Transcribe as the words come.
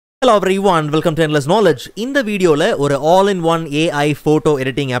Hello everyone, welcome to Endless Knowledge. இந்த வீடியோல ஒரு all-in-one AI photo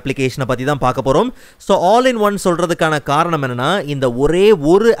editing application பத்தி தான் பார்க்க போறோம். So all-in-one சொல்றதுக்கான காரணம் என்னன்னா இந்த ஒரே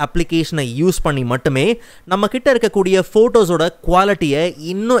ஒரு அப்ளிகேஷனை யூஸ் பண்ணி மட்டுமே நம்ம கிட்ட இருக்கக்கூடிய போட்டோஸோட குவாலிட்டியை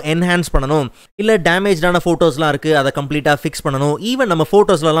இன்னும் என்ஹான்ஸ் பண்ணணும். இல்ல டேமேஜ்டான போட்டோஸ்லாம் இருக்கு, அதை கம்ப்ளீட்டா ஃபிக்ஸ் பண்ணணும். ஈவன் நம்ம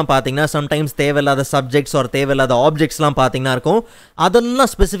போட்டோஸ்லாம் பாத்தீங்கன்னா சம்டைம்ஸ் தேவையில்லாத சப்ஜெக்ட்ஸ் ஆர் தேவையில்லாத ஆப்ஜெக்ட்ஸ்லாம் பாத்தீங்கன்னா இருக்கும்.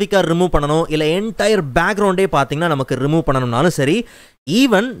 அதெல்லாம் ஸ்பெசிஃபிக்கா ரிமூவ் பண்ணணும். இல்ல என்டையர் பேக்ரவுண்டே பாத்தீங்கன்னா நமக்கு ரிமூவ் பண்ணணும்னாலும் சரி,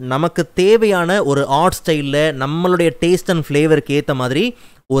 ஈவன் நமக்கு தேவையான ஒரு ஆர்ட் ஸ்டைலில் நம்மளுடைய டேஸ்ட் அண்ட் ஃப்ளேவருக்கு ஏற்ற மாதிரி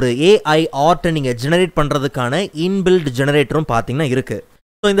ஒரு ஏஐ ஆர்ட்டை நீங்கள் ஜெனரேட் பண்ணுறதுக்கான இன்பில்ட் ஜெனரேட்டரும் பார்த்தீங்கன்னா இருக்குது.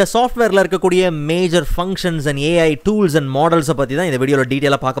 ஸோ இந்த சாஃப்ட்வேரில் இருக்கக்கூடிய major functions and AI tools and மாடல்ஸை பற்றி தான் இந்த வீடியோவில்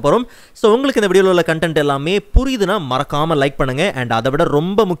டீட்டெயிலாக பார்க்க போகிறோம். ஸோ உங்களுக்கு இந்த வீடியோவில் உள்ள கண்டென்ட் எல்லாமே புரியுதுன்னா மறக்காமல் லைக் பண்ணுங்கள். அண்ட் அதை விட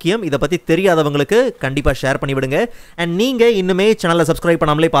ரொம்ப முக்கியம், இதை பற்றி தெரியாதவங்களுக்கு கண்டிப்பாக ஷேர் பண்ணி விடுங்க. அண்ட் நீங்கள் இன்னுமே சேனலை சப்ஸ்கிரைப்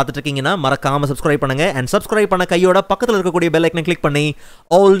பண்ணாமலே பார்த்துட்டு இருக்கீங்கன்னா மறக்காமல் சப்ஸ்கிரைப் பண்ணுங்கள். அண்ட் சப்ஸ்கிரைப் பண்ண கையோட பக்கத்தில் இருக்கக்கூடிய பெல் ஐக்கனை கிளிக் பண்ணி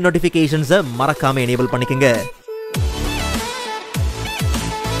ஆல் நோட்டிஃபிகேஷன்ஸை மறக்காமல் எனேபிள் பண்ணிக்கோங்க.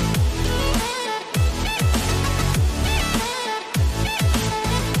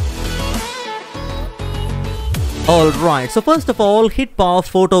 Alright, so first of all, HitPaw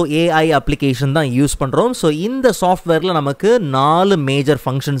Photo AI application தான் யூஸ் பண்ணுறோம். ஸோ இந்த சாஃப்ட்வேரில் நமக்கு 4 மேஜர்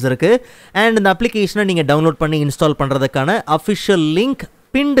ஃபங்க்ஷன்ஸ் இருக்குது. அண்ட் இந்த அப்ளிகேஷனை நீங்கள் டவுன்லோட் பண்ணி இன்ஸ்டால் பண்ணுறதுக்கான அஃபிஷியல் லிங்க்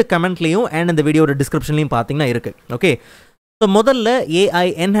பின்டு கமெண்ட்லேயும் அண்ட் இந்த வீடியோட டிஸ்கிரிப்ஷன்லையும் பார்த்தீங்கன்னா இருக்குது. ஓகே, ஸோ முதல்ல ஏஐ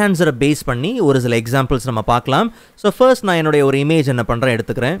என்ஹான்சரை பேஸ் பண்ணி ஒரு சில எக்ஸாம்பிள்ஸ் நம்ம பார்க்கலாம். ஸோ ஃபர்ஸ்ட் நான் என்னுடைய ஒரு இமேஜ் என்ன பண்ணுறேன்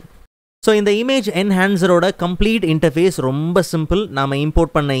எடுத்துக்கிறேன். ஸோ இந்த இமேஜ் என்ஹான்சரோட கம்ப்ளீட் இன்டர்ஃபேஸ் ரொம்ப சிம்பிள். நாம்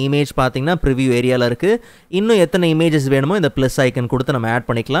இம்போர்ட் பண்ண இமேஜ் பார்த்தீங்கன்னா ப்ரிவியூ ஏரியாவில் இருக்குது. இன்னும் எத்தனை இமேஜஸ் வேணுமோ இந்த ப்ளஸ் ஐக்கன் கொடுத்து நம்ம ஆட்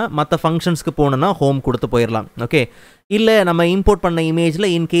பண்ணிக்கலாம். மற்ற ஃபங்க்ஷன்ஸ்க்கு போகணுன்னா ஹோம் கொடுத்து போயிடலாம். ஓகே, இல்லை நம்ம இம்போர்ட் பண்ண இமேஜில்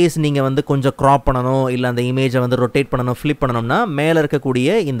இன்கேஸ் நீங்கள் வந்து கொஞ்சம் க்ராப் பண்ணணும், இல்லை அந்த இமேஜை வந்து ரொட்டேட் பண்ணணும், ஃப்ளிப் பண்ணணும்னா மேலே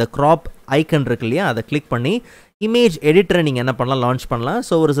இருக்கக்கூடிய இந்த க்ராப் ஐக்கன் இருக்கு இல்லையா, அதை கிளிக் பண்ணி இமேஜ் எடிட்டரை நீங்கள் என்ன பண்ணலாம், லான்ச் பண்ணலாம்.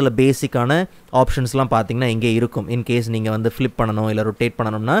 ஸோ ஒரு சில பேசிக்கான ஆப்ஷன்ஸ்லாம் பார்த்தீங்கன்னா இங்கே இருக்கும். இன்கேஸ் நீங்கள் வந்து ஃப்ளிப் பண்ணணும் இல்லை ரொட்டேட்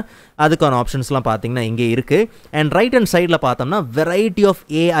பண்ணணும்னா அதுக்கான ஆப்ஷன்ஸ்லாம் பார்த்தீங்கன்னா இங்கே இருக்குது. அண்ட் ரைட் ஹேண்ட் சைடில் பார்த்தோம்னா வெரைட்டி ஆஃப்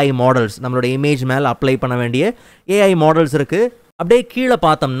ஏஐ மாடல்ஸ், நம்மளோட இமேஜ் மேலே அப்ளை பண்ண வேண்டிய ஏஐ மாடல்ஸ் இருக்குது. அப்படியே கீழே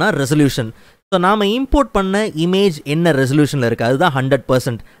பார்த்தோம்னா ரெசல்யூஷன். ஸோ நாம் இம்போர்ட் பண்ண இமேஜ் என்ன ரெசல்யூஷனில் இருக்குது அதுதான்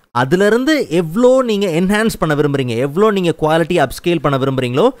 100%. அதிலிருந்து எவ்வளோ நீங்கள் என்ஹான்ஸ் பண்ண விரும்புகிறீங்க, எவ்வளோ நீங்கள் குவாலிட்டி அப்ஸ்கேல் பண்ண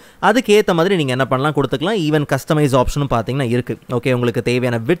விரும்புகிறீங்களோ அதுக்கேற்ற மாதிரி நீங்கள் என்ன பண்ணலாம் கொடுத்துக்கலாம். ஈவன் கஸ்டமைஸ் ஆப்ஷனும் பார்த்தீங்கன்னா இருக்குது. ஓகே, உங்களுக்கு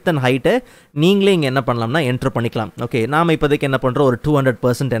தேவையான விட்த் அண்ட் ஹைட்டை நீங்களே இங்கே என்ன பண்ணலாம்னா என்ட்ரு பண்ணிக்கலாம். ஓகே, நாம் இப்போதைக்கு என்ன பண்ணுறோம், ஒரு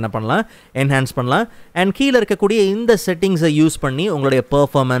 200% என்ன பண்ணலாம், என்ஹான்ஸ் பண்ணலாம். அண்ட் கீழே இருக்கக்கூடிய இந்த செட்டிங்ஸை யூஸ் பண்ணி உங்களுடைய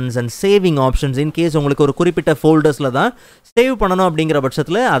performance and saving options, in case உங்களுக்கு ஒரு குறிப்பிட்ட ஃபோல்டர்ஸில் தான் சேவ் பண்ணணும் அப்படிங்கிற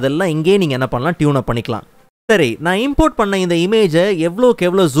பட்சத்தில் அதெல்லாம் இங்கே நீங்கள் என்ன பண்ணலாம், டியூன் அப் பண்ணிக்கலாம். சரி, நான் இம்போர்ட் பண்ண இந்த இமேஜை எவ்வளோக்கு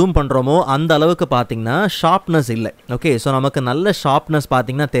எவ்வளோ ஜூம் பண்ணுறோமோ அந்த அளவுக்கு பார்த்தீங்கன்னா ஷார்ப்னஸ் இல்லை. ஓகே, ஸோ நமக்கு நல்ல ஷார்ப்னஸ்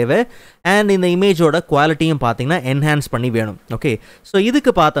பார்த்தீங்கன்னா தேவை. அண்ட் இந்த இமேஜோட குவாலிட்டியும் பார்த்தீங்கன்னா என்ஹான்ஸ் பண்ணி வேணும். ஓகே, ஸோ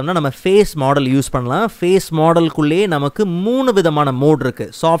இதுக்கு பார்த்தோம்னா நம்ம ஃபேஸ் மாடல் யூஸ் பண்ணலாம். ஃபேஸ் மாடலுக்குள்ளேயே நமக்கு 3 விதமான மோட்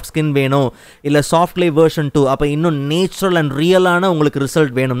இருக்குது. சாஃப்ட் ஸ்கின் வேணும், இல்லை சாஃப்ட்லே வெர்ஷன் 2, அப்போ இன்னும் நேச்சுரல் அண்ட் ரியலான உங்களுக்கு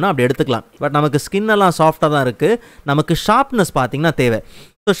ரிசல்ட் வேணும்னா அப்படி எடுத்துக்கலாம். பட் நமக்கு ஸ்கின் எல்லாம் சாஃப்டாக தான் இருக்குது, நமக்கு ஷார்ப்னஸ் பார்த்தீங்கன்னா தேவை.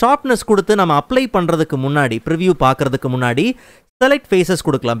 ஸோ ஷார்ப்னஸ் கொடுத்து நம்ம அப்ளை பண்ணுறதுக்கு முன்னாடி, ப்ரிவ்யூ பார்க்குறதுக்கு முன்னாடி செலக்ட் ஃபேஸஸ்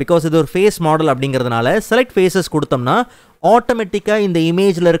கொடுக்கலாம். பிகாஸ் இது ஒரு ஃபேஸ் மாடல் அப்படிங்கிறதுனால செலக்ட் ஃபேஸஸ் கொடுத்தோம்னா ஆட்டோமேட்டிக்காக இந்த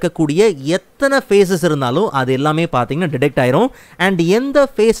இமேஜில் இருக்கக்கூடிய எத்தனை ஃபேஸஸ் இருந்தாலும் அது எல்லாமே பார்த்தீங்கன்னா டிடெக்ட் ஆயிரும். அண்ட் எந்த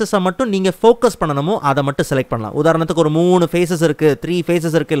ஃபேஸஸை மட்டும் நீங்கள் ஃபோக்கஸ் பண்ணணுமோ அதை மட்டும் செலக்ட் பண்ணலாம். உதாரணத்துக்கு ஒரு 3 ஃபேஸஸ் இருக்குது, 3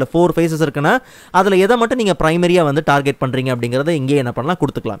 ஃபேஸஸ் இருக்குது, இல்லை 4 ஃபேஸஸ் இருக்குன்னா அதில் எதை மட்டும் நீங்கள் ப்ரைமரியாக வந்து டார்கெட் பண்ணுறீங்க அப்படிங்கிறத இங்கே என்ன பண்ணலாம்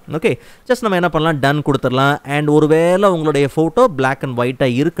கொடுத்துக்கலாம். ஓகே, ஜஸ்ட் நம்ம என்ன பண்ணலாம், டன் கொடுத்துடலாம். அண்ட் ஒருவேளை உங்களுடைய ஃபோட்டோ பிளாக் அண்ட்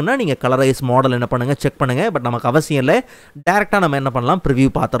ஒயிட்டாக இருக்குன்னா நீங்கள் கலரைஸ் மாடல் என்ன பண்ணுங்கள், செக் பண்ணுங்கள். பட் நமக்கு அவசியம் இல்லை, டேரெக்டாக நம்ம என்ன பண்ணலாம்,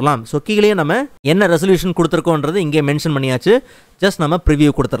 ப்ரிவ்யூ பார்த்துடலாம். ஸோ கீழே நம்ம என்ன ரெசல்யூஷன் கொடுத்துருக்கோன்றது இங்கே மென்ஷன் பண்ணி ஜஸ்ட் நம்ம ப்ரிவ்யூ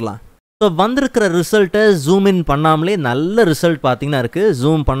கொடுத்துடலாம். ஸோ வந்திருக்கிற ரிசல்ட்டை ஜூம் இன் பண்ணாமலே நல்ல ரிசல்ட் பார்த்தீங்கன்னா இருக்குது.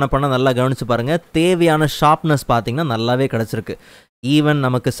 ஜூம் பண்ண நல்லா கவனிச்சு பாருங்கள், தேவையான ஷார்ப்னஸ் பார்த்தீங்கன்னா நல்லாவே கிடச்சிருக்கு. ஈவன்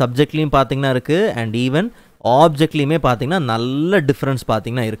நமக்கு சப்ஜெக்ட்லேயும் பார்த்தீங்கன்னா இருக்குது, அண்ட் ஈவன் ஆப்ஜெக்ட்லேயுமே பார்த்தீங்கன்னா நல்ல டிஃப்ரென்ஸ்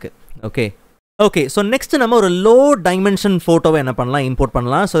பார்த்தீங்கன்னா இருக்குது. ஓகே, ஸோ நெக்ஸ்ட் நம்ம ஒரு லோ டைமென்ஷன் ஃபோட்டோவை என்ன பண்ணலாம், இம்போர்ட்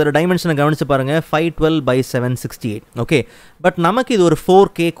பண்ணலாம். ஸோ இதோட டைமென்ஷனை கவனிச்சு பாருங்கள், 512x768. ஓகே, பட் நமக்கு இது ஒரு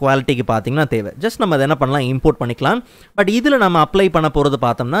 4K குவாலிட்டிக்கு பார்த்தீங்கன்னா தேவை. ஜஸ்ட் நம்ம அதை என்ன பண்ணலாம், இம்போர்ட் பண்ணிக்கலாம். பட் இதில் நம்ம அப்ளை பண்ண போகிறது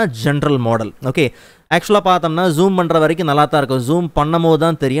பார்த்தோம்னா ஜென்ரல் மாடல். ஓகே, ஆக்சுவலாக பார்த்தோம்னா ஜூம் பண்ணுற வரைக்கும் நல்லா தான் இருக்கும். ஜூம் பண்ணும் போது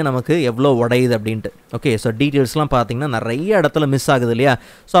தான் தெரியும் நமக்கு எவ்வளோ உடையுது அப்படின்ட்டு. ஓகே, ஸோ டீட்டெயில்ஸ்லாம் பார்த்தீங்கன்னா நிறைய இடத்துல மிஸ் ஆகுது இல்லையா.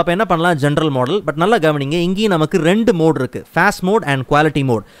 ஸோ அப்போ என்ன பண்ணலாம், ஜென்ரல் மாடல். பட் நல்லா கவனிங்க, இங்கேயும் நமக்கு 2 மோட் இருக்குது, fast mode and quality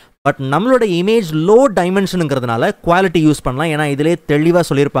mode. But நம்மளோட இமேஜ் லோ டைமென்ஷனுங்கிறதுனால குவாலிட்டி யூஸ் பண்ணலாம். ஏன்னா இதிலே தெளிவாக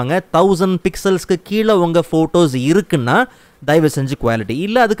சொல்லியிருப்பாங்க 1000 பிக்சல்ஸ்க்கு கீழே உங்கள் ஃபோட்டோஸ் இருக்குன்னா தயவு செஞ்சு குவாலிட்டி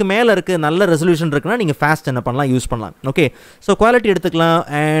இல்லை, அதுக்கு மேலே இருக்குது நல்ல ரெசல்யூஷன் இருக்குன்னா நீங்கள் ஃபாஸ்ட் என்ன பண்ணலாம் யூஸ் பண்ணலாம். ஓகே, ஸோ குவாலிட்டி எடுத்துக்கலாம்.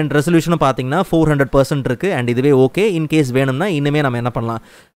 அண்ட் ரெசல்யூஷனும் பார்த்தீங்கன்னா 400% இருக்குது. அண்ட் இதுவே ஓகே. இன்கேஸ் வேணும்னா இன்னுமே நம்ம என்ன பண்ணலாம்,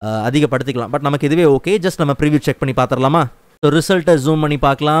 அதிகப்படுத்திக்கலாம். பட் நமக்கு இதுவே ஓகே. ஜஸ்ட் நம்ம ப்ரிவியூ செக் பண்ணி பார்த்துடலாமா? ஸோ ரிசல்ட்டை ஜூம் பண்ணி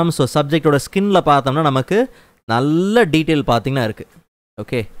பார்க்கலாம். ஸோ சப்ஜெக்டோட ஸ்கின்ல பார்த்தோம்னா நமக்கு நல்ல டீட்டெயில் பார்த்தீங்கன்னா இருக்குது.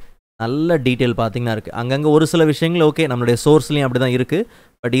 ஓகே, நல்ல டீட்டெயில் பார்த்தீங்கன்னா இருக்குது. அங்கங்கே ஒரு சில விஷயங்கள் ஓகே நம்மளுடைய சோர்ஸ்லேயும் அப்படி தான் இருக்குது.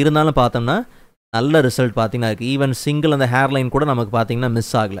 பட் இருந்தாலும் பார்த்தோம்னா நல்ல ரிசல்ட் பார்த்தீங்கன்னா இருக்குது. ஈவன் சிங்கிள் அந்த ஹேர்லைன் கூட நமக்கு பார்த்தீங்கன்னா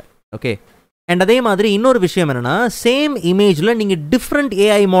மிஸ் ஆகலை. ஓகே, அண்ட் அதே மாதிரி இன்னொரு விஷயம் என்னென்னா, சேம் இமேஜில் நீங்கள் டிஃப்ரெண்ட்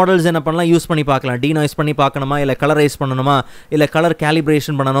ஏஐ மாடல்ஸ் என்ன பண்ணலாம் யூஸ் பண்ணி பார்க்கலாம். டீனாய்ஸ் பண்ணி பார்க்கணுமா, இல்லை கலரைஸ் பண்ணணுமா, இல்லை கலர்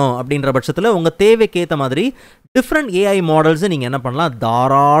கேலிப்ரேஷன் பண்ணணும் அப்படின்ற பட்சத்தில் உங்கள் தேவைக்கேற்ற மாதிரி டிஃப்ரெண்ட் ஏஐ மாடல்ஸை நீங்கள் என்ன பண்ணலாம்,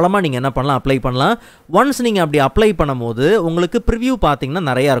 தாராளமாக நீங்கள் என்ன பண்ணலாம், அப்ளை பண்ணலாம். ஒன்ஸ் நீங்கள் அப்படி அப்ளை பண்ணும்போது உங்களுக்கு ப்ரிவ்யூ பார்த்தீங்கன்னா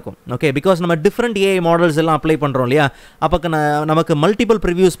நிறையா இருக்கும். ஓகே, பிகாஸ் நம்ம டிஃப்ரெண்ட் ஏஐ மாடல்ஸ் எல்லாம் அப்ளை பண்ணுறோம் இல்லையா, அப்போ நமக்கு மல்டிபிள்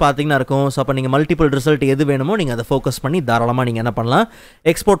ப்ரிவ்யூஸ் பார்த்தீங்கன்னா இருக்கும். ஸோ அப்போ நீங்கள் மல்டிபிள் ரிசல்ட் எது வேணுமோ நீங்கள் அதை ஃபோக்கஸ் பண்ணி தாராளமாக நீங்கள் என்ன பண்ணலாம்,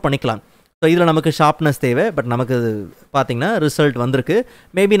 எக்ஸ்போர்ட் பண்ணிக்கலாம். ஸோ இதில் நமக்கு ஷார்ப்னஸ் தேவை. பட் நமக்கு பார்த்தீங்கன்னா ரிசல்ட் வந்திருக்கு.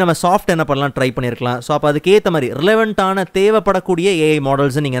 மேபி நம்ம சாஃப்ட் என்ன பண்ணலாம், ட்ரை பண்ணியிருக்கலாம். ஸோ அப்போ அதுக்கேற்ற மாதிரி ரிலவெண்ட்டான தேவைப்படக்கூடிய ஏஐ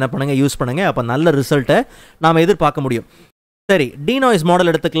மாடல்ஸை நீங்கள் என்ன பண்ணுங்கள், யூஸ் பண்ணுங்கள். அப்போ நல்ல ரிசல்ட்டை நாம் எதிர்பார்க்க முடியும். சரி, டீனாய்ஸ்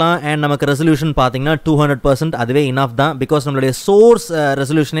மாடல் எடுத்துக்கலாம். அண்ட் நமக்கு ரெசல்யூஷன் பார்த்தீங்கன்னா 200%, அதுவே இனஃப் தான். பிகாஸ் நம்மளுடைய சோர்ஸ்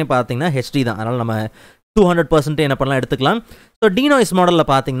ரெசல்யூஷனே பார்த்தீங்கன்னா ஹெச்டி தான். அதனால் நம்ம 200% என்ன பண்ணலாம் எடுத்துக்கலாம். ஸோ டீனாய்ஸ் மாடலில்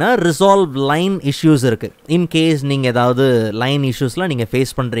பார்த்தீங்கன்னா ரிசால்வ் லைன் இஷ்யூஸ் இருக்குது. இன்கேஸ் நீங்கள் ஏதாவது லைன் இஷ்யூஸ்லாம் நீங்கள்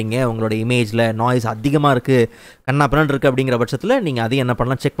ஃபேஸ் பண்ணுறீங்க, உங்களோட இமேஜில் நாய்ஸ் அதிகமாக இருக்குது, கண்ணாப்பண்ணன் இருக்குது அப்படிங்கிற பட்சத்தில் நீங்கள் அதையும் என்ன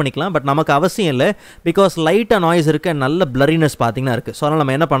பண்ணலாம், செக் பண்ணிக்கலாம். பட் நமக்கு அவசியம் இல்லை. பிகாஸ் லைட்டாக நாய்ஸ் இருக்க நல்ல பிளரினஸ் பார்த்தீங்கன்னா இருக்குது. ஸோ அதனால்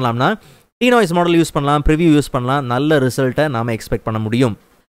நம்ம என்ன பண்ணலாம்னா டீனாய்ஸ் மாடல் யூஸ் பண்ணலாம், ப்ரிவ்யூ யூஸ் பண்ணலாம். நல்ல ரிசல்ட்டை நாம் எக்ஸ்பெக்ட் பண்ண முடியும்.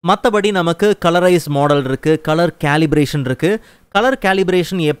 மற்றபடி நமக்கு கலரைஸ் மாடல் இருக்குது, கலர் கேலிப்ரேஷன் இருக்குது. கலர்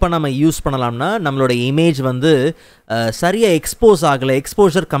கேலிப்ரேஷன் எப்போ நம்ம யூஸ் பண்ணலாம்னா, நம்மளோட இமேஜ் வந்து சரியாக எக்ஸ்போஸ் ஆகலை,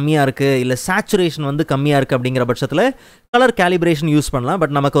 எக்ஸ்போஷர் கம்மியாக இருக்குது, இல்லை சேச்சுரேஷன் வந்து கம்மியாக இருக்குது அப்படிங்கிற பட்சத்தில் கலர் கேலிப்ரேஷன் யூஸ் பண்ணலாம்.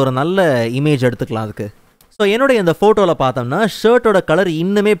 பட் நமக்கு ஒரு நல்ல இமேஜ் எடுத்துக்கலாம் அதுக்கு. ஸோ என்னுடைய இந்த ஃபோட்டோவில் பார்த்தோம்னா ஷர்ட்டோட கலர்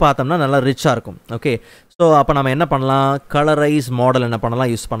இன்னுமே பார்த்தோம்னா நல்லா ரிச்சாக இருக்கும். ஓகே, ஸோ அப்போ நம்ம என்ன பண்ணலாம், கலரைஸ் மாடல் என்ன பண்ணலாம்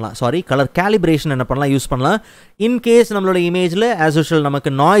யூஸ் பண்ணலாம், கலர் கேலிப்ரேஷன் என்ன பண்ணலாம் யூஸ் பண்ணலாம். இன்கேஸ் நம்மளோட இமேஜில் ஆஸ் யூஷுவல்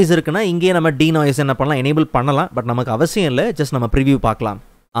நமக்கு நாய்ஸ் இருக்குன்னா இங்கேயே நம்ம டீநாய்ஸ் என்ன பண்ணலாம், எனேபிள் பண்ணலாம். பட் நமக்கு அவசியம் இல்லை, ஜஸ்ட் நம்ம ப்ரிவ்யூ பார்க்கலாம்.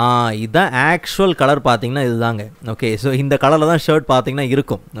 இதுதான் ஆக்சுவல் கலர் பார்த்தீங்கன்னா இதுதாங்க. ஓகே, ஸோ இந்த கலரில் தான் ஷர்ட் பார்த்தீங்கன்னா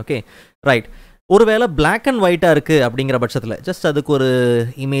இருக்கும். Okay, right. ஒருவேளை பிளாக் அண்ட் ஒயிட்டாக இருக்குது அப்படிங்கிற பட்சத்தில் ஜஸ்ட் அதுக்கு ஒரு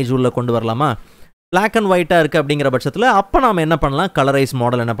இமேஜ் உள்ளே கொண்டு வரலாமா. பிளாக் அண்ட் ஒயிட்டாக இருக்குது அப்படிங்கிற பட்சத்தில் அப்போ நாம் என்ன பண்ணலாம், கலரைஸ்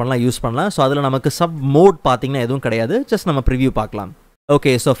மாடல் என்ன பண்ணலாம் யூஸ் பண்ணலாம். ஸோ அதில் நமக்கு சப் மோட் பார்த்தீங்கன்னா எதுவும் கிடையாது. ஜஸ்ட் நம்ம ப்ரிவ்யூ பார்க்கலாம்.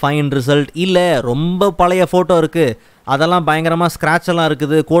 Okay, so fine result. இல்லை ரொம்ப பழைய ஃபோட்டோ இருக்குது, அதெல்லாம் பயங்கரமாக ஸ்க்ராட்ச் எல்லாம்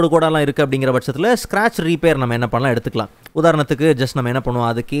இருக்குது, கோடெல்லாம் இருக்குது அப்படிங்கிற பட்சத்தில் ஸ்க்ராட்ச் ரீப்பேர் நம்ம என்ன பண்ணலாம் எடுத்துக்கலாம். உதாரணத்துக்கு ஜஸ்ட் நம்ம என்ன பண்ணுவோம்,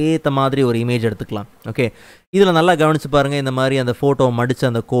 அதுக்கேற்ற மாதிரி ஒரு இமேஜ் எடுத்துக்கலாம். ஓகே, இதில் நல்லா கவனித்து பாருங்கள். இந்த மாதிரி அந்த ஃபோட்டோ மடித்து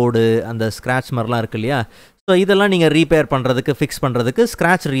அந்த கோடு அந்த ஸ்க்ராட்ச் மாதிரிலாம் இருக்கு இல்லையா. ஸோ இதெல்லாம் நீங்கள் ரீப்பேர் பண்ணுறதுக்கு, ஃபிக்ஸ் பண்ணுறதுக்கு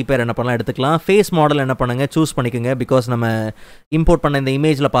ஸ்க்ராட்ச் ரீப்பேர் என்ன பண்ணலாம் எடுத்துக்கலாம். ஃபேஸ் மாடல் என்ன பண்ணுங்கள், சூஸ் பண்ணிக்கோங்க. பிகாஸ் நம்ம இம்போர்ட் பண்ண இந்த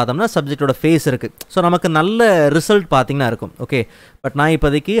இமேஜில் பார்த்தோம்னா சப்ஜெக்டோட ஃபேஸ் இருக்குது. ஸோ நமக்கு நல்ல ரிசல்ட் பார்த்தீங்கன்னா இருக்கும். ஓகே, பட் நான்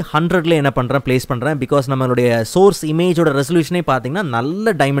இப்போதைக்கு 100ல் என்ன பண்ணுறேன், ப்ளேஸ் பண்ணுறேன். பிகாஸ் நம்மளுடைய சோர்ஸ் இமேஜோட ரெசல்யூஷனே பார்த்தீங்கன்னா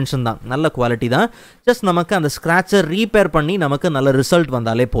நல்ல டைமென்ஷன் தான், நல்ல குவாலிட்டி தான். ஜஸ்ட் நமக்கு அந்த ஸ்க்ராட்சை ரீப்பேர் பண்ணி நமக்கு நல்ல ரிசல்ட்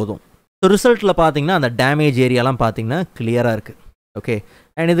வந்தாலே போதும். ஸோ ரிசல்ட்டில் பார்த்தீங்கன்னா அந்த டேமேஜ் ஏரியாலாம் பார்த்தீங்கன்னா கிளியராக இருக்குது. ஓகே,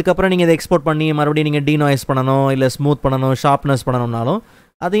 அண்ட் இதுக்கப்புறம் நீங்கள் இதை எக்ஸ்போர்ட் பண்ணி மறுபடியும் நீங்கள் டீநாய்ஸ் பண்ணணும், இல்லை ஸ்மூத் பண்ணணும், ஷார்ப்னஸ் பண்ணணும்னாலும்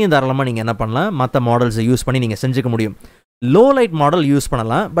அதையும் தாராளமாக நீங்கள் என்ன பண்ணலாம், மற்ற மாடல்ஸை யூஸ் பண்ணி நீங்கள் செஞ்சுக்க முடியும். லோ லைட் மாடல் யூஸ்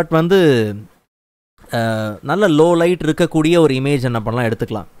பண்ணலாம். பட் வந்து நல்ல லோ லைட் இருக்கக்கூடிய ஒரு இமேஜ் என்ன பண்ணலாம்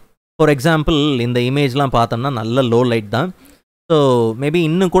எடுத்துக்கலாம். ஃபார் எக்ஸாம்பிள் இந்த இமேஜ்லாம் பார்த்தோம்னா நல்ல லோ லைட் தான். ஸோ மேபி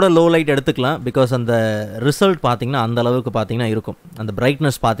இன்னும் கூட லோ லைட் எடுத்துக்கலாம். பிகாஸ் அந்த ரிசல்ட் பார்த்தீங்கன்னா அந்த அளவுக்கு பார்த்தீங்கன்னா இருக்கும், அந்த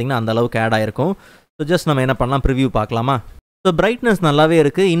பிரைட்னஸ் பார்த்தீங்கன்னா அந்த அளவுக்கு ஆட் ஆகிருக்கும். ஸோ ஜஸ்ட் நம்ம என்ன பண்ணலாம், ப்ரிவ்யூ பார்க்கலாமா. ஸோ பிரைட்னஸ் நல்லாவே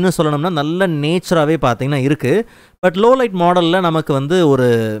இருக்குது. இன்னும் சொல்லணும்னா நல்ல நேச்சராகவே பார்த்தீங்கன்னா இருக்குது. பட் லோ லைட் மாடலில் நமக்கு வந்து ஒரு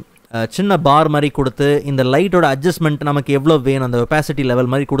சின்ன பார் மாதிரி கொடுத்து இந்த லைட்டோட அட்ஜஸ்ட்மெண்ட் நமக்கு எவ்வளோ வேணும், அந்த ஒபாசிட்டி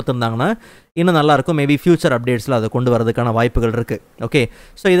லெவல் மாதிரி கொடுத்துருந்தாங்கன்னா இன்னும் நல்லாயிருக்கும். மேபி ஃபியூச்சர் அப்டேட்ஸில் அதை கொண்டு வரதுக்கான வாய்ப்புகள் இருக்குது. ஓகே,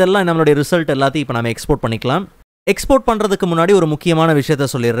 ஸோ இதெல்லாம் நம்மளுடைய ரிசல்ட் எல்லாத்தையும் இப்போ நம்ம எக்ஸ்போர்ட் பண்ணிக்கலாம். எக்ஸ்போர்ட் பண்ணுறதுக்கு முன்னாடி ஒரு முக்கியமான விஷயத்த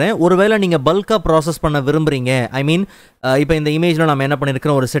சொல்லிடுறேன். ஒருவேளை நீங்கள் பல்காக ப்ராசஸ் பண்ண விரும்புகிறீங்க, ஐ மீன் இப்போ இந்த இமேஜில் நம்ம என்ன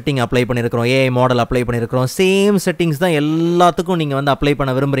பண்ணியிருக்கிறோம், ஒரு செட்டிங் அப்ளை பண்ணியிருக்கிறோம், ஏஐ மாடல் அப்ளை பண்ணியிருக்கிறோம், சேம் செட்டிங்ஸ் தான் எல்லாத்துக்கும் நீங்கள் வந்து அப்ளை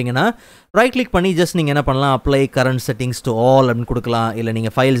பண்ண விரும்புகிறீங்கன்னா ரைட் கிளிக் பண்ணி ஜஸ்ட் நீங்கள் என்ன பண்ணலாம், apply current settings to all அப்படின்னு கொடுக்கலாம். இல்லை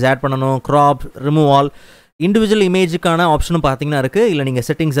நீங்கள் ஃபைல்ஸ் ஆட் பண்ணணும், க்ராப், ரிமூவ் ஆல், இண்டிவிஜுவல் இமேஜுக்கான ஆப்ஷனும் பார்த்தீங்கன்னா இருக்குது. இல்லை நீங்கள்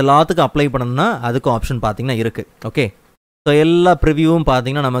செட்டிங்ஸ் எல்லாத்துக்கும் அப்ளை பண்ணணும்னா அதுக்கும் ஆப்ஷன் பார்த்தீங்கன்னா இருக்குது. ஓகே, ஸோ எல்லா ப்ரிவியூவும்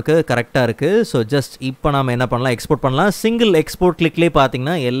பார்த்தீங்கன்னா நமக்கு கரெக்டாக இருக்குது. ஸோ ஜஸ்ட் இப்போ நம்ம என்ன பண்ணலாம், எக்ஸ்போர்ட் பண்ணலாம். சிங்கிள் எக்ஸ்போர்ட் கிளிக்லேயே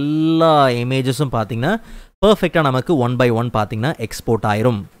பார்த்தீங்கன்னா எல்லா இமேஜஸும் பார்த்தீங்கன்னா பர்ஃபெக்டாக நமக்கு 1 by 1 பார்த்தீங்கன்னா எக்ஸ்போர்ட்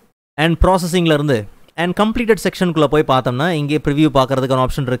ஆயிரும். அண்ட் ப்ராசஸிங்கில் இருந்து அண்ட் கம்ப்ளீட்டட் செக்ஷனுக்குள்ளே போய் பார்த்தோம்னா இங்கே ப்ரிவ்யூ பார்க்குறதுக்கான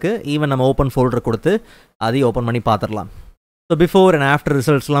ஆப்ஷன் இருக்குது. ஈவன் நம்ம ஓப்பன் ஃபோல்டர் கொடுத்து அதையும் ஓப்பன் பண்ணி பார்த்துடலாம். ஸோ பிஃபோர் அண்ட் ஆஃப்டர்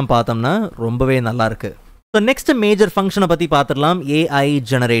ரிசல்ட்ஸ்லாம் பார்த்தோம்னா ரொம்பவே நல்லாயிருக்கு. ஸோ நெக்ஸ்ட் மேஜர் ஃபங்க்ஷனை பற்றி பார்த்துடலாம், ஏஐ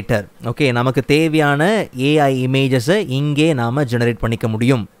ஜெனரேட்டர். ஓகே, நமக்கு தேவையான ஏஐ இமேஜஸை இங்கே நாம் ஜெனரேட் பண்ணிக்க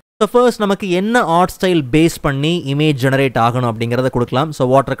முடியும். ஸோ ஃபர்ஸ்ட் நமக்கு என்ன ஆர்ட் ஸ்டைல் பேஸ் பண்ணி இமேஜ் ஜெனரேட் ஆகணும் அப்படிங்கிறத கொடுக்கலாம். So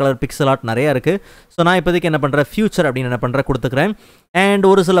water colour, pixel art நிறையா இருக்குது. ஸோ நான் இப்போதைக்கு என்ன பண்ணுறேன், ஃபியூச்சர் அப்படின்னு என்ன பண்ணுறேன் கொடுத்துக்கிறேன். அண்ட்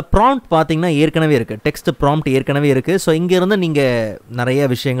ஒரு சில ப்ராம்ப்ட் பார்த்தீங்கன்னா ஏற்கனவே இருக்குது, டெக்ஸ்ட் ப்ராம்ப்ட் ஏற்கனவே இருக்குது. ஸோ இங்கேருந்து நீங்கள் நிறைய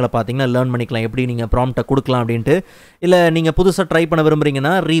விஷயங்களை பார்த்தீங்கன்னா லேர்ன் பண்ணிக்கலாம், எப்படி நீங்கள் ப்ராம்ப்டை கொடுக்கலாம் அப்படின்ட்டு. இல்லை நீங்கள் புதுசாக ட்ரை பண்ண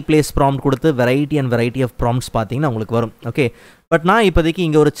விரும்புகிறீங்கன்னா ரீப்ளேஸ் ப்ராம்ப்ட் கொடுத்து வெரைட்டி ஆஃப் ப்ராம்ப்ட்ஸ் பார்த்தீங்கன்னா உங்களுக்கு வரும். ஓகே, பட் நான் இப்போதைக்கு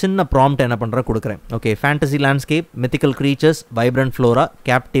இங்கே ஒரு சின்ன ப்ராம்ப்ட் என்ன பண்ணுறேன் கொடுக்குறேன். Okay, fantasy landscape, mythical creatures, vibrant Flora,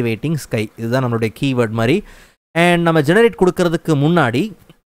 captivating sky, இதுதான் நம்மளுடைய கீவேர்ட் மாதிரி. அண்ட் நம்ம ஜெனரேட் கொடுக்கறதுக்கு முன்னாடி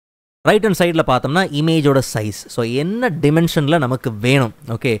ரைட் ஹேண்ட் சைடில் பார்த்தோம்னா இமேஜோட சைஸ், ஸோ என்ன டிமென்ஷனில் நமக்கு வேணும்.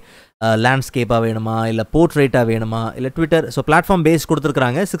 ஓகே, லேண்ட்ஸ்கேப்பாக வேணுமா, இல்லை போர்ட்ரேட்டாக வேணுமா, இல்லை ட்விட்டர். ஸோ பிளாட்ஃபார்ம் பேஸ்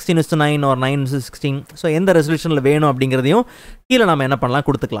கொடுத்துருக்காங்க 16:9 or 9:16. ஸோ எந்த ரெசல்யூஷனில் வேணும் அப்படிங்கிறதையும் கீழே நம்ம என்ன பண்ணலாம்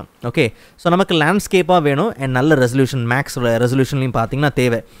கொடுத்துக்கலாம். ஓகே, ஸோ நமக்கு லேண்ட்ஸ்கேப்பாக வேணும் அண்ட் நல்ல ரெசல்யூஷன், மேக்ஸ் ரெசல்யூஷன்லையும் பார்த்தீங்கன்னா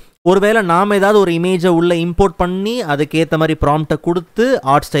தேவை. ஒருவேளை நாம் ஏதாவது ஒரு இமேஜை உள்ளே இம்போர்ட் பண்ணி அதுக்கேற்ற மாதிரி ப்ராம்ப்டை கொடுத்து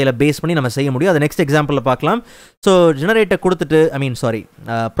ஆர்ட் ஸ்டைலை பேஸ் பண்ணி நம்ம செய்ய முடியும். அது நெக்ஸ்ட் எக்ஸாம்பிளில் பார்க்கலாம். ஸோ ஜெனரேட்டை கொடுத்துட்டு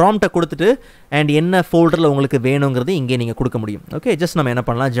ப்ராம்ப்டை கொடுத்துட்டு அண்ட் என்ன ஃபோல்டரில் உங்களுக்கு வேணுங்கிறது இங்கே நீங்கள் கொடுக்க முடியும். ஓகே, ஜஸ்ட் நம்ம என்ன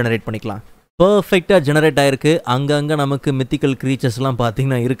பண்ணலாம், ஜெனரேட் பண்ணிக்கலாம். பர்ஃபெக்டாக ஜெனரேட் ஆகிருக்கு. அங்கங்கே நமக்கு மித்திக்கல் க்ரீச்சர்ஸ்லாம்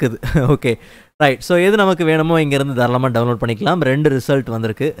பார்த்தீங்கன்னா இருக்குது. Okay, right. ஸோ எது நமக்கு வேணுமோ இங்கேருந்து தாராளமாக டவுன்லோட் பண்ணிக்கலாம். 2 ரிசல்ட்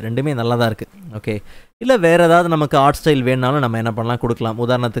வந்திருக்கு, ரெண்டுமே நல்லா தான் இருக்குது. ஓகே, இல்லை வேறு ஏதாவது நமக்கு ஆர்ட் ஸ்டைல் வேணுனாலும் நம்ம என்ன பண்ணலாம் கொடுக்கலாம்.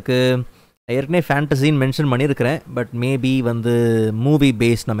 உதாரணத்துக்கு ஏற்கனவே ஃபேண்டசின்னு மென்ஷன் பண்ணியிருக்கிறேன், பட் மேபி மூவி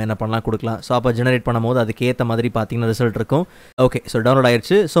பேஸ் நம்ம என்ன பண்ணலாம் கொடுக்கலாம். ஸோ அப்போ ஜெனரேட் பண்ணும்போது அதுக்கேற்ற மாதிரி பார்த்தீங்கன்னா ரிசல்ட் இருக்கும். ஓகே, ஸோ டவுன்லோட்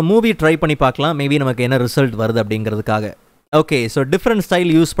ஆயிடுச்சு. ஸோ மூவி ட்ரை பண்ணி பார்க்கலாம், மேபி நமக்கு என்ன ரிசல்ட் வருது அப்படிங்கிறதுக்காக. Okay, so different style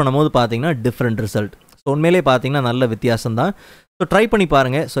use பண்ணும்போது பார்த்தீங்கன்னா டிஃப்ரெண்ட் ரிசல்ட். ஸோ உண்மையிலே பார்த்தீங்கன்னா நல்ல வித்தியாசம் தான். ஸோ ட்ரை பண்ணி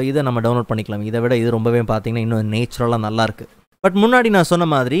பாருங்கள். ஸோ இதை நம்ம டவுன்லோட் பண்ணிக்கலாம். இதை விட இது ரொம்பவே பார்த்தீங்கன்னா இன்னும் நேச்சுரலாக நல்லாயிருக்கு. பட் முன்னாடி நான் சொன்ன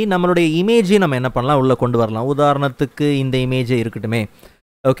மாதிரி நம்மளுடைய இமேஜையும் நம்ம என்ன பண்ணலாம், உள்ளே கொண்டு வரலாம். உதாரணத்துக்கு இந்த இமேஜே இருக்கட்டுமே.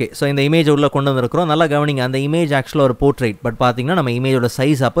 ஓகே, ஸோ இந்த இமேஜை உள்ளே கொண்டு வந்துருக்கிறோம். நல்லா கவனிங்க, அந்த இமேஜ் ஆக்சுவலாக ஒரு போர்ட்ரேட். பட் பார்த்தீங்கன்னா நம்ம இமேஜோட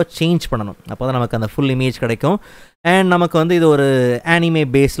சைஸ் அப்போ சேஞ்ச் பண்ணணும். அப்போ தான் நமக்கு அந்த ஃபுல் இமேஜ் கிடைக்கும். அண்ட் நமக்கு இது ஒரு ஆனிமே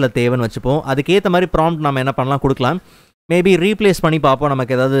பேஸில் தேவைன்னு வச்சுப்போம். அதுக்கேற்ற மாதிரி ப்ராம்ப்ட் நம்ம என்ன பண்ணலாம் கொடுக்கலாம். மேபி ரீப்ளேஸ் பண்ணி பார்ப்போம்,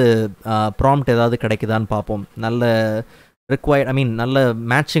 நமக்கு ஏதாவது ப்ராம்ப்ட் ஏதாவது கிடைக்குதான்னு பார்ப்போம். நல்ல நல்ல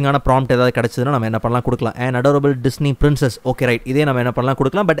மேட்சிங்கான ப்ராம்ப்ட் ஏதாவது கிடச்சதுன்னா நம்ம என்ன பண்ணலாம் கொடுக்கலாம். And adorable Disney princess. Okay, right, இதே நம்ம என்ன பண்ணலாம்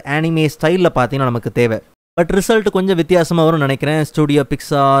கொடுக்கலாம். பட் ஆனிமே ஸ்டைலில் பார்த்தீங்கன்னா நமக்கு தேவை. பட் ரிசல்ட் கொஞ்சம் வித்தியாசமாக வரும்னு நினைக்கிறேன். Studio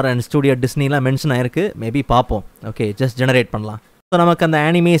Pixar and studio டிஸ்னிலாம் mention ஆயிருக்கு. மேபி பார்ப்போம். ஓகே, ஜஸ்ட் ஜெனரேட் பண்ணலாம். ஸோ நமக்கு அந்த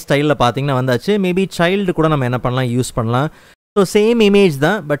ஆனிமே ஸ்டைலில் பார்த்தீங்கன்னா வந்தாச்சு. மேபி சைல்டு கூட நம்ம என்ன பண்ணலாம், யூஸ் பண்ணலாம். ஸோ சேம் இமேஜ்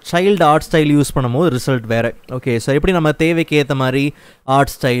தான், but child art style use பண்ணும்போது ரிசல்ட் வேறு. ஓகே, ஸோ எப்படி நம்ம தேவைக்கு ஏற்ற மாதிரி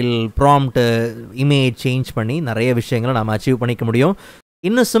art style, prompt, image change பண்ணி நிறைய விஷயங்களை நம்ம அச்சீவ் பண்ணிக்க முடியும்.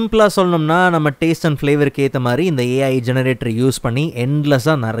 இன்னும் சிம்பிளாக சொல்லணும்னா நம்ம டேஸ்ட் அண்ட் ஃப்ளேவருக்கு ஏற்ற மாதிரி இந்த ஏஐ ஜெனரேட்டர் யூஸ் பண்ணி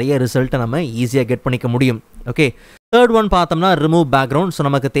எண்ட்லெஸ்ஸாக நிறைய ரிசல்ட்டை நம்ம ஈஸியாக கெட் பண்ணிக்க முடியும். ஓகே, தேர்ட் ஒன் பார்த்தோம்னா ரிமூவ் பேக்ரவுண்ட். ஸோ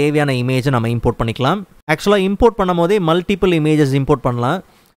நமக்கு தேவையான இமேஜை நம்ம இம்போர்ட் பண்ணிக்கலாம். ஆக்சுவலாக இம்போர்ட் பண்ணும் போதே மல்டிபிள் இமேஜஸ் இம்போர்ட் பண்ணலாம்.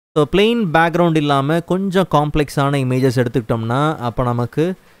 ஸோ பிளெயின் பேக்ரவுண்ட் இல்லாமல் கொஞ்சம் காம்ப்ளெக்ஸான இமேஜஸ் எடுத்துக்கிட்டோம்னா அப்போ நமக்கு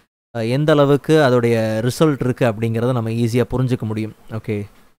எந்த அளவுக்கு அதோடைய ரிசல்ட் இருக்குது அப்படிங்கிறத நம்ம ஈஸியாக புரிஞ்சிக்க முடியும். ஓகே,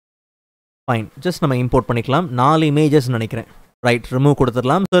 ஃபைன், ஜஸ்ட் நம்ம இம்போர்ட் பண்ணிக்கலாம். 4 இமேஜஸ் நினைக்கிறேன். ரைட், ரிமூவ்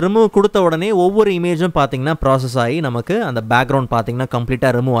கொடுத்துடலாம். ஸோ ரிமூவ் கொடுத்த உடனே ஒவ்வொரு இமேஜும் பார்த்தீங்கன்னா ப்ராசஸ் ஆகி நமக்கு அந்த பேக்ரவுண்ட் பார்த்தீங்கன்னா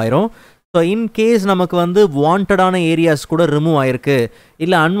கம்ப்ளீட்டாக ரிமூவ் ஆயிரும். ஸோ இன்கேஸ் நமக்கு வாண்டடான ஏரியாஸ் கூட ரிமூவ் ஆயிருக்கு,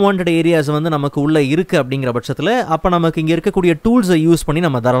 இல்லை அன்வான்ட் ஏரியாஸ் நமக்கு உள்ளே இருக்குது அப்படிங்கிற பட்சத்தில் அப்போ நமக்கு இங்கே இருக்கக்கூடிய டூல்ஸை யூஸ் பண்ணி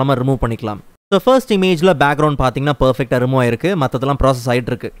நம்ம தாராளமாக ரிமூவ் பண்ணிக்கலாம். ஸோ ஃபர்ஸ்ட் இமேஜில் பேக்ரவுண்ட் பார்த்தீங்கன்னா பர்ஃபெக்டாக ரிமூவ் ஆயிருக்கு, மற்றதெல்லாம் ப்ராசஸ்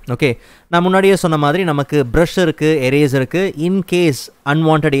ஆகிட்டு இருக்கு. ஓகே, நான் முன்னாடியே சொன்ன மாதிரி நமக்கு ப்ரஷ் இருக்குது, எரேஸ் இருக்குது. இன்கேஸ்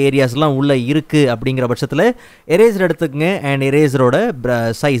அன்வான்ட் ஏரியாஸ்லாம் உள்ளே இருக்குது அப்படிங்கிற பட்சத்தில் எரேசர் எடுத்துக்கங்க. அண்ட் எரேசரோட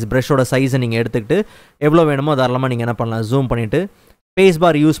சைஸ், ப்ரஷோட சைஸை நீங்கள் எடுத்துக்கிட்டு எவ்வளோ வேணுமோ தாராளமாக நீங்கள் என்ன பண்ணலாம், ஜூம் பண்ணிவிட்டு ஸ்பேஸ்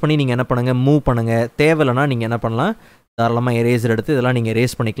பார் யூஸ் பண்ணி நீங்கள் என்ன பண்ணுங்கள், மூவ் பண்ணுங்கள். தேவையில்லைனா நீங்கள் என்ன பண்ணலாம், தாராளமாக எரேசர் எடுத்து இதெல்லாம் நீங்கள்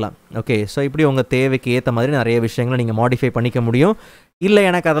எரேஸ் பண்ணிக்கலாம். ஓகே, ஸோ இப்படி உங்கள் தேவைக்கு ஏற்ற மாதிரி நிறைய விஷயங்களை நீங்கள் மாடிஃபை பண்ணிக்க முடியும். இல்லை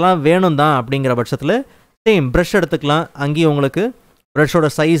எனக்கு அதெல்லாம் வேணும் தான் அப்படிங்கிற பட்சத்தில் சேம் ப்ரஷ் எடுத்துக்கலாம். அங்கேயும் உங்களுக்கு ப்ரஷோட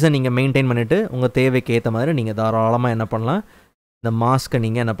சைஸை நீங்கள் மெயின்டைன் பண்ணிவிட்டு உங்கள் தேவைக்கு ஏற்ற மாதிரி நீங்கள் தாராளமாக என்ன பண்ணலாம், இந்த மாஸ்க்கை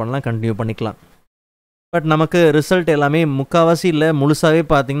நீங்கள் என்ன பண்ணலாம், கண்டினியூ பண்ணிக்கலாம். பட் நமக்கு ரிசல்ட் எல்லாமே முக்கால்வாசி இல்லை, முழுசாகவே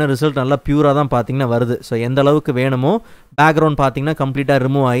பார்த்தீங்கன்னா ரிசல்ட் நல்லா பியூராக தான் பார்த்தீங்கன்னா வருது. ஸோ எந்த அளவுக்கு வேணுமோ பேக்ரவுண்ட் பார்த்தீங்கன்னா கம்ப்ளீட்டாக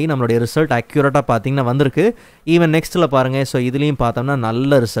ரிமூவ் ஆகி நம்மளுடைய ரிசல்ட் அக்யூரேட்டாக பார்த்தீங்கன்னா வந்திருக்கு. ஈவன் நெக்ஸ்ட்டில் பாருங்கள். ஸோ இதுலேயும் பார்த்தோம்னா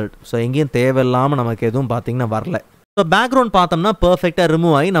நல்ல ரிசல்ட். ஸோ எங்கேயும் தேவையில்லாமல் நமக்கு எதுவும் பார்த்தீங்கன்னா வரல. ஸோ பேக்ரவுண்ட் பார்த்தோம்னா பர்ஃபெக்டாக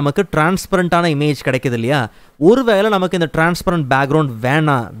ரிமூவ் ஆகி நமக்கு டிரான்ஸ்பரண்டான இமேஜ் கிடைக்குது இல்லையா. ஒருவேளை நமக்கு இந்த டிரான்ஸ்பரண்ட் பேக்ரவுண்ட்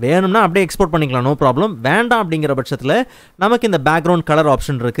வேணும்னா அப்படியே எக்ஸ்போர்ட் பண்ணிக்கலாம், நோ ப்ராப்ளம். வேண்டாம் அப்படிங்கிற பட்சத்தில் நமக்கு இந்த பேக்ரவுண்ட் கலர்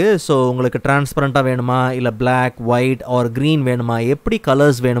ஆப்ஷன் இருக்குது. ஸோ உங்களுக்கு டிரான்ஸ்பரண்ட்டாக வேணுமா, இல்லை பிளாக், ஒயிட் ஆர் க்ரீன் வேணுமா, எப்படி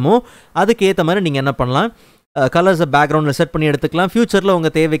கலர்ஸ் வேணுமோ அதுக்கேற்ற மாதிரி நீங்கள் என்ன பண்ணலாம், கலர்ஸை பேக்ரவுண்டில் செட் பண்ணி எடுத்துக்கலாம். ஃபியூச்சரில்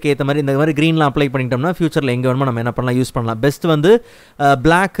உங்கள் தேவைக்கு ஏற்ற மாதிரி இந்த மாதிரி க்ரீன்லாம் அப்ளை பண்ணிட்டோம்னா ஃபியூச்சரில் எங்கே வேணுமோ நம்ம என்ன பண்ணலாம், யூஸ் பண்ணலாம். பெஸ்ட் வந்து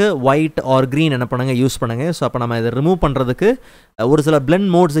பிளாக்கு, ஒயிட் ஆர் க்ரீன் என்ன பண்ணுங்கள், யூஸ் பண்ணுங்கள். ஸோ அப்போ நம்ம இதை ரிமூவ் பண்ணுறதுக்கு ஒரு சில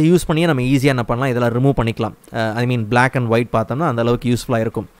பிளெண்ட் மோட்ஸை யூஸ் பண்ணியே நம்ம ஈஸியாக என்ன பண்ணலாம், இதெல்லாம் ரிமூவ் பண்ணிக்கலாம். ஐ மீன் பிளாக் அண்ட் ஒயிட் பார்த்தோம்னா அந்த அளவுக்கு யூஸ்ஃபுல்லாக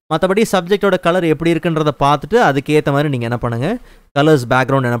இருக்கும். மற்றபடி சப்ஜெக்டோட கலர் எப்படி இருக்குன்றதை பார்த்துட்டு அதுக்கேற்ற மாதிரி நீங்கள் என்ன பண்ணுங்கள், கலர்ஸ்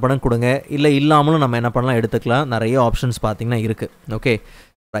பேக்ரவுண்ட் என்ன பண்ண கொடுங்க. இல்லை இல்லாமலும் நம்ம என்ன பண்ணலாம், எடுத்துக்கலாம். நிறைய ஆப்ஷன்ஸ் பார்த்தீங்கன்னா இருக்குது. Okay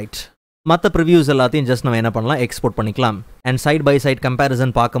right. மற்ற ப்ரிவ்யூஸ் எல்லாத்தையும் ஜஸ்ட் நம்ம என்ன பண்ணலாம், எக்ஸ்போர்ட் பண்ணிக்கலாம். And side by side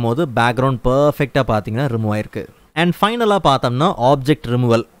comparison பார்க்கும்போது பேக்ரவுண்ட் பர்ஃபெக்டாக பார்த்தீங்கன்னா ரிமூவ் ஆயிருக்கு. அண்ட் ஃபைனலாக பார்த்தோம்னா ஆப்ஜெக்ட்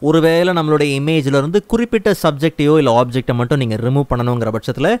ரிமூவல். ஒருவேளை நம்மளுடைய இமேஜிலேருந்து குறிப்பிட்ட சப்ஜெக்டையோ இல்லை ஆப்ஜெக்டை மட்டும் நீங்கள் ரிமூவ் பண்ணணுங்கிற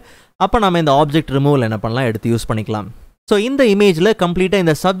பட்சத்தில் அப்போ நம்ம இந்த ஆப்ஜெக்ட் ரிமூவல் என்ன பண்ணலாம், எடுத்து யூஸ் பண்ணிக்கலாம். ஸோ இந்த இமேஜில் கம்ப்ளீட்டாக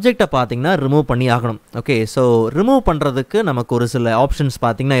இந்த சப்ஜெக்டை பார்த்தீங்கன்னா ரிமூவ் பண்ணி ஆகணும். ஓகே, ஸோ ரிமூவ் பண்ணுறதுக்கு நமக்கு ஒரு சில ஆப்ஷன்ஸ்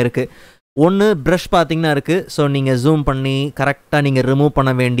பார்த்தீங்கன்னா இருக்குது. ஒன்று ப்ரஷ் பார்த்தீங்கன்னா இருக்குது. ஸோ நீங்கள் ஜூம் பண்ணி கரெக்டாக நீங்கள் ரிமூவ்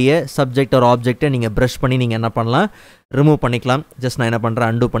பண்ண வேண்டிய சப்ஜெக்ட் ஒரு ஆப்ஜெக்டை நீங்கள் ப்ரஷ் பண்ணி நீங்கள் என்ன பண்ணலாம், ரிமூவ் பண்ணிக்கலாம். ஜஸ்ட் நான் என்ன பண்ணுறேன்,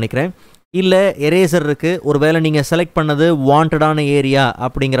 அன்டூ பண்ணிக்கிறேன். இல்லை எரேசர் இருக்குது. ஒரு வேளை நீங்கள் செலக்ட் பண்ணது வாண்டடான ஏரியா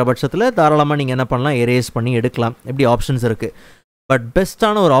அப்படிங்கிற பட்சத்தில் தாராளமாக நீங்கள் என்ன பண்ணலாம், எரேஸ் பண்ணி எடுக்கலாம். இப்படி ஆப்ஷன்ஸ் இருக்குது. பட்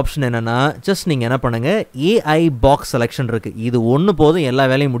பெஸ்ட்டான ஒரு ஆப்ஷன் என்னென்னா, ஜஸ்ட் நீங்கள் என்ன பண்ணுங்கள், ஏஐ பாக்ஸ் செலெக்ஷன் இருக்குது. இது ஒன்று போதும் எல்லா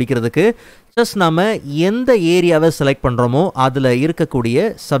வேலையும் முடிக்கிறதுக்கு. ஜஸ்ட் நம்ம எந்த ஏரியாவை செலக்ட் பண்ணுறோமோ அதில் இருக்கக்கூடிய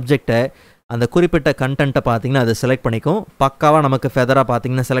சப்ஜெக்டை, அந்த குறிப்பிட்ட கண்டென்ட்டை பார்த்தீங்கன்னா அதை செலக்ட் பண்ணிக்கும். பக்காவாக நமக்கு ஃபெதராக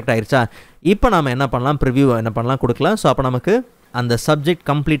பார்த்தீங்கன்னா செலக்ட் ஆயிடுச்சா. இப்போ நம்ம என்ன பண்ணலாம், ப்ரிவ்யூ என்ன பண்ணலாம், கொடுக்கலாம். ஸோ அப்போ நமக்கு அந்த சப்ஜெக்ட்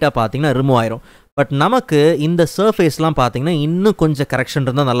கம்ப்ளீட்டாக பார்த்தீங்கன்னா ரிமூவ் ஆயிரும். பட் நமக்கு இந்த சர்ஃபேஸ்லாம் பார்த்தீங்கன்னா இன்னும் கொஞ்சம் கரெக்ஷன்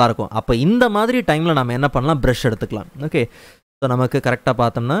இருந்தால் நல்லாயிருக்கும். அப்போ இந்த மாதிரி டைமில் நம்ம என்ன பண்ணலாம், ப்ரஷ் எடுத்துக்கலாம். ஓகே, ஸோ நமக்கு கரெக்டாக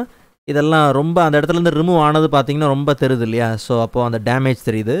பார்த்தோம்னா இதெல்லாம் ரொம்ப அந்த இடத்துலேருந்து ரிமூவ் ஆனது பார்த்தீங்கன்னா ரொம்ப தெரியுது இல்லையா. ஸோ அப்போது அந்த டேமேஜ்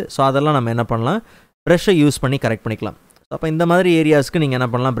தெரியுது. ஸோ அதெல்லாம் நம்ம என்ன பண்ணலாம், ப்ரஷ்ஷை யூஸ் பண்ணி கரெக்ட் பண்ணிக்கலாம். ஸோ அப்போ இந்த மாதிரி ஏரியாஸ்க்கு நீங்கள் என்ன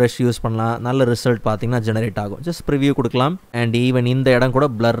பண்ணலாம், ப்ரஷ் யூஸ் பண்ணலாம். நல்ல ரிசல்ட் பார்த்தீங்கன்னா ஜெனரேட் ஆகும். ஜஸ்ட் ப்ரிவ்யூ கொடுக்கலாம். அண்ட் ஈவன் இந்த இடம் கூட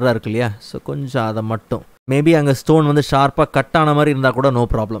பிளர்ராக இருக்கு இல்லையா. ஸோ கொஞ்சம் அதை மட்டும் மேபி அங்கே ஸ்டோன் வந்து ஷார்ப்பாக கட் ஆன மாதிரி இருந்தால் கூட நோ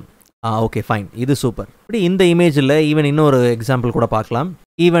ப்ராப்ளம். ஓகே ஃபைன், இது சூப்பர். இப்படி இந்த இமேஜில் ஈவன் இன்னொரு எக்ஸாம்பிள் கூட பார்க்கலாம்.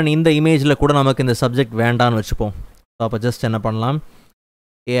 ஈவன் இந்த இமேஜில் கூட நமக்கு இந்த சப்ஜெக்ட் வேண்டான்னு வச்சுப்போம். ஸோ அப்போ ஜஸ்ட் என்ன பண்ணலாம்,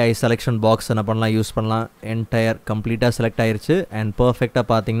 ஏஐ செலெக்ஷன் பாக்ஸ் என்ன பண்ணலாம், யூஸ் பண்ணலாம். என்டையர் கம்ப்ளீட்டாக செலக்ட் ஆயிடுச்சு. அண்ட் பர்ஃபெக்டாக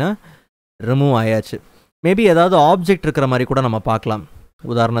பார்த்தீங்கன்னா ரிமூவ் ஆயாச்சு. மேபி ஏதாவது ஆப்ஜெக்ட் இருக்கிற மாதிரி கூட நம்ம பார்க்கலாம்.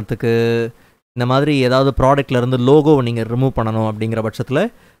 உதாரணத்துக்கு இந்த மாதிரி ஏதாவது ப்ராடக்ட்லேருந்து லோகோவை நீங்கள் ரிமூவ் பண்ணணும் அப்படிங்கிற பட்சத்தில்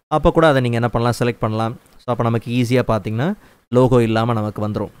அப்போ கூட அதை நீங்கள் என்ன பண்ணலாம், செலக்ட் பண்ணலாம். ஸோ அப்போ நமக்கு ஈஸியாக பார்த்தீங்கன்னா லோகோ இல்லாமல் நமக்கு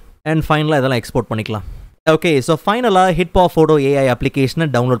வந்துடும். அண்ட் ஃபைனலாக இதெல்லாம் எக்ஸ்போர்ட் பண்ணிக்கலாம். ஓகே, ஸோ ஃபைனலாக HitPaw Photo AI அப்ளிகேஷனை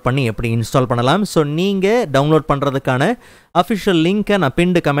டவுன்லோட் பண்ணி எப்படி இன்ஸ்டால் பண்ணலாம். ஸோ நீங்கள் டவுன்லோட் பண்ணுறதுக்கான அஃபிஷியல் லிங்க்கை நான்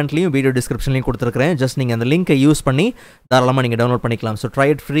பின்டு கமெண்ட்லையும் வீடியோ டிஸ்கிரிப்ஷன்லையும் கொடுத்துருக்கிறேன். ஜஸ்ட் நீங்கள் அந்த லிங்க்கை யூஸ் பண்ணி தாராளமாக நீங்கள் டவுன்லோட் பண்ணிக்கலாம். ஸோ ட்ரை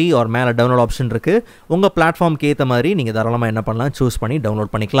இட் ஃப்ரீ ஒரு மேலே டவுன்லோட் ஆப்ஷன் இருக்குது. உங்கள் பிளாட்ஃபார்ம்க்கு ஏற்ற மாதிரி நீங்கள் தாராளமாக என்ன பண்ணலாம், சூஸ் பண்ணி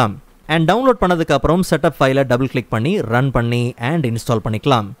டவுன்லோட் பண்ணிக்கலாம். அண்ட் டவுன்லோட் பண்ணதுக்கப்புறம் செட்டப் ஃபைலை டபுள் கிளிக் பண்ணி ரன் பண்ணி அண்ட் இன்ஸ்டால்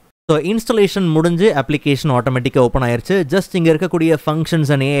பண்ணிக்கலாம். ஸோ இன்ஸ்டாலேஷன் முடிஞ்சு அப்ளிகேஷன் ஆட்டோமேட்டிக்காக ஓப்பன் ஆயிடுச்சு. ஜஸ்ட் இங்கே இருக்கக்கூடிய ஃபங்க்ஷன்ஸ்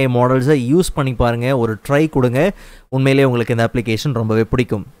அண்ட் ஏஐ மாடல்ஸை யூஸ் பண்ணி பாருங்கள், ஒரு ட்ரை கொடுங்க. உண்மையிலேயே உங்களுக்கு இந்த அப்ளிகேஷன் ரொம்பவே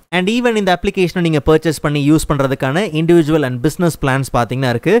பிடிக்கும். அண்ட் ஈவன் இந்த அப்ளிகேஷனை நீங்கள் பர்ச்சேஸ் பண்ணி யூஸ் பண்ணுறதுக்கான இண்டிவிஜுவல் அண்ட் பிஸ்னஸ் பிளான்ஸ்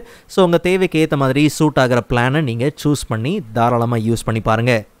பார்த்தீங்கன்னா இருக்குது. ஸோ உங்கள் தேவைக்கு ஏற்ற மாதிரி சூட் ஆகிற பிளானை நீங்கள் சூஸ் பண்ணி தாராளமாக யூஸ் பண்ணி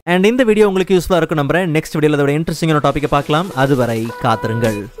பாருங்கள். அண்ட் இந்த வீடியோ உங்களுக்கு யூஸ்ஃபுல்லாக இருக்கும் நம்புறேன். நெக்ஸ்ட் வீடியோவில் அதோட இன்ட்ரெஸ்டிங்கான டாப்பிக்கை பார்க்கலாம். அதுவரை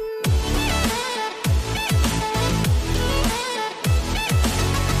காத்திருங்கள்.